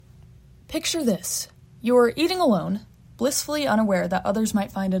Picture this. You're eating alone, blissfully unaware that others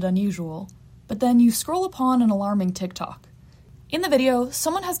might find it unusual, but then you scroll upon an alarming TikTok. In the video,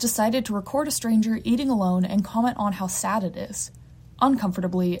 someone has decided to record a stranger eating alone and comment on how sad it is.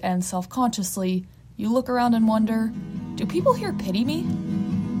 Uncomfortably and self-consciously, you look around and wonder, do people here pity me?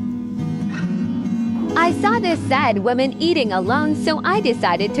 I saw this sad woman eating alone, so I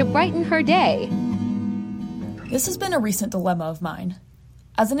decided to brighten her day. This has been a recent dilemma of mine.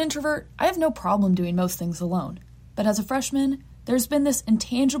 As an introvert, I have no problem doing most things alone. But as a freshman, there's been this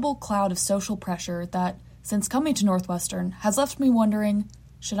intangible cloud of social pressure that, since coming to Northwestern, has left me wondering,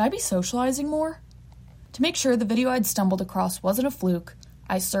 should I be socializing more? To make sure the video I'd stumbled across wasn't a fluke,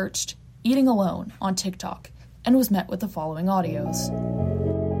 I searched eating alone on TikTok and was met with the following audios.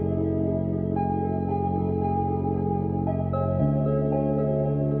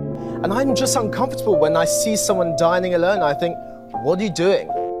 And I'm just uncomfortable when I see someone dining alone. I think, what are you doing?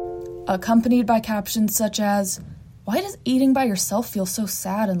 Accompanied by captions such as, why does eating by yourself feel so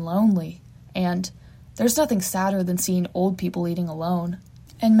sad and lonely? And, there's nothing sadder than seeing old people eating alone.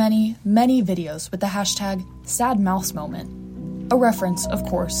 And many, many videos with the hashtag #SadMouseMoment. A reference, of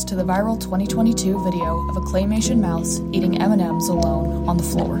course, to the viral 2022 video of a claymation mouse eating M&Ms alone on the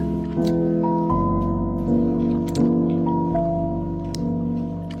floor.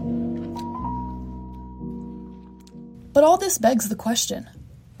 But all this begs the question,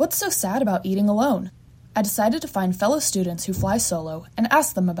 what's so sad about eating alone? I decided to find fellow students who fly solo and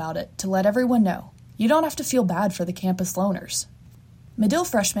ask them about it to let everyone know. You don't have to feel bad for the campus loners. Medill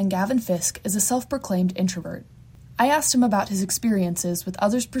freshman Gavin Fisk is a self-proclaimed introvert. I asked him about his experiences with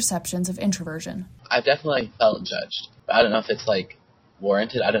others' perceptions of introversion. I've definitely felt judged, but I don't know if it's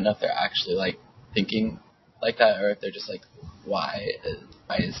warranted. I don't know if they're actually thinking like that, or if they're just why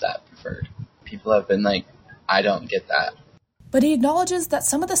is that preferred? People have been I don't get that. But he acknowledges that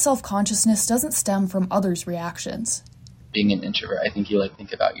some of the self-consciousness doesn't stem from others' reactions. Being an introvert, I think you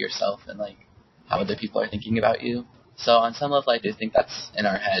think about yourself and how other people are thinking about you. So on some level, I do think that's in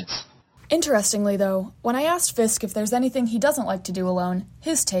our heads. Interestingly, though, when I asked Fisk if there's anything he doesn't like to do alone,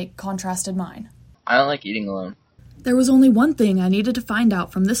 his take contrasted mine. I don't like eating alone. There was only one thing I needed to find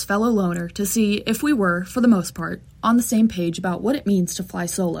out from this fellow loner to see if we were, for the most part, on the same page about what it means to fly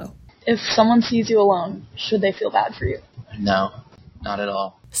solo. If someone sees you alone, should they feel bad for you? No, not at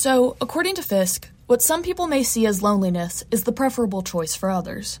all. So, according to Fisk, what some people may see as loneliness is the preferable choice for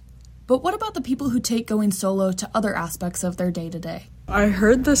others. But what about the people who take going solo to other aspects of their day-to-day? I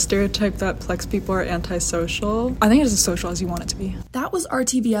heard the stereotype that Plex people are antisocial. I think it's as social as you want it to be. That was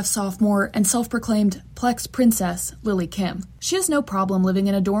RTVF sophomore and self-proclaimed Plex princess, Lily Kim. She has no problem living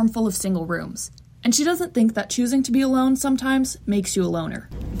in a dorm full of single rooms. And she doesn't think that choosing to be alone sometimes makes you a loner.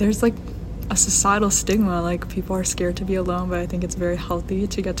 There's a societal stigma, people are scared to be alone, but I think it's very healthy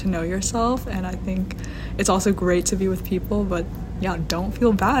to get to know yourself, and I think it's also great to be with people, but yeah, don't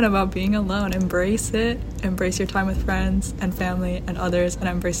feel bad about being alone. Embrace it. Embrace your time with friends and family and others, and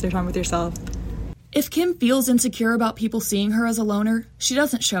embrace your time with yourself. If Kim feels insecure about people seeing her as a loner, she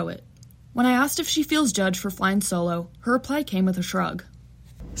doesn't show it. When I asked if she feels judged for flying solo, her reply came with a shrug.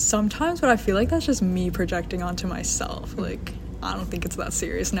 Sometimes, but I feel like that's just me projecting onto myself. I don't think it's that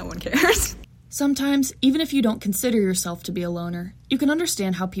serious. No one cares. Sometimes, even if you don't consider yourself to be a loner, you can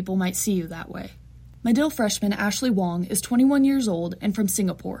understand how people might see you that way. Medill freshman Ashley Wong is 21 years old and from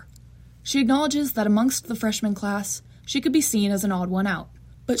Singapore. She acknowledges that amongst the freshman class, she could be seen as an odd one out,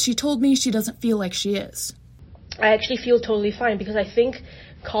 but she told me she doesn't feel like she is. I actually feel totally fine because I think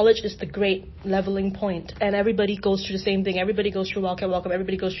college is the great leveling point, and everybody goes through the same thing. Everybody goes through welcome,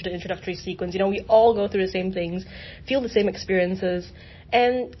 everybody goes through the introductory sequence. We all go through the same things, feel the same experiences,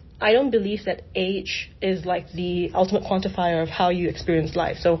 and I don't believe that age is the ultimate quantifier of how you experience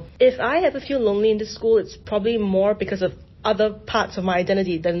life. So if I ever feel lonely in this school, it's probably more because of other parts of my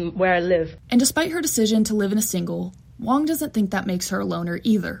identity than where I live. And despite her decision to live in a single, Wong doesn't think that makes her a loner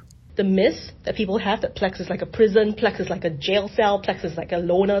either. The myth that people have that Plex is like a prison, Plex is like a jail cell, Plex is like a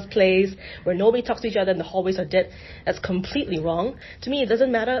loner's place where nobody talks to each other and the hallways are dead, that's completely wrong. To me, it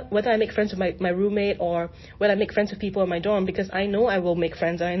doesn't matter whether I make friends with my roommate or whether I make friends with people in my dorm, because I know I will make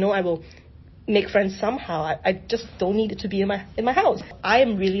friends and I know I will make friends somehow. I just don't need it to be in my house. I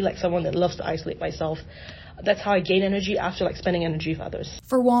am really someone that loves to isolate myself. That's how I gain energy after spending energy with others.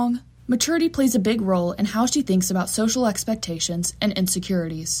 For Wong, maturity plays a big role in how she thinks about social expectations and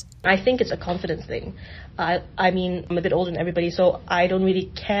insecurities. I think it's a confidence thing. I mean, I'm a bit older than everybody, so I don't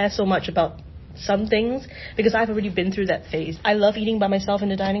really care so much about some things because I've already been through that phase. I love eating by myself in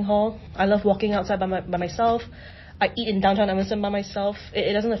the dining hall. I love walking outside by myself. I eat in downtown Emerson by myself.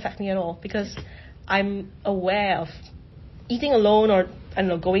 It doesn't affect me at all because I'm aware of eating alone or, I don't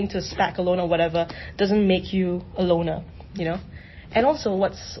know, going to SPAC alone or whatever doesn't make you a loner, you know? And also,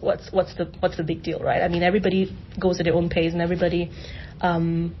 what's the big deal, right? I mean, everybody goes at their own pace, and everybody,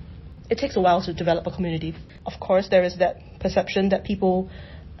 it takes a while to develop a community. Of course, there is that perception that people,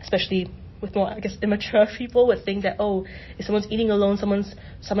 especially with more, I guess, immature people, would think that, oh, if someone's eating alone,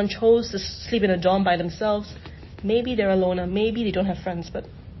 someone chose to sleep in a dorm by themselves, maybe they're a loner, maybe they don't have friends, but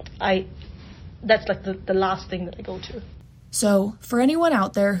that's like the last thing that I go to. So, for anyone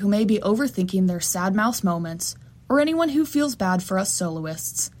out there who may be overthinking their sad mouse moments, or anyone who feels bad for us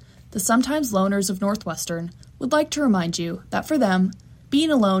soloists, the Sometimes Loners of Northwestern would like to remind you that for them, being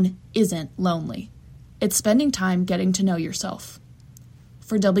alone isn't lonely. It's spending time getting to know yourself.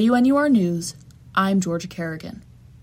 For WNUR News, I'm Georgia Kerrigan.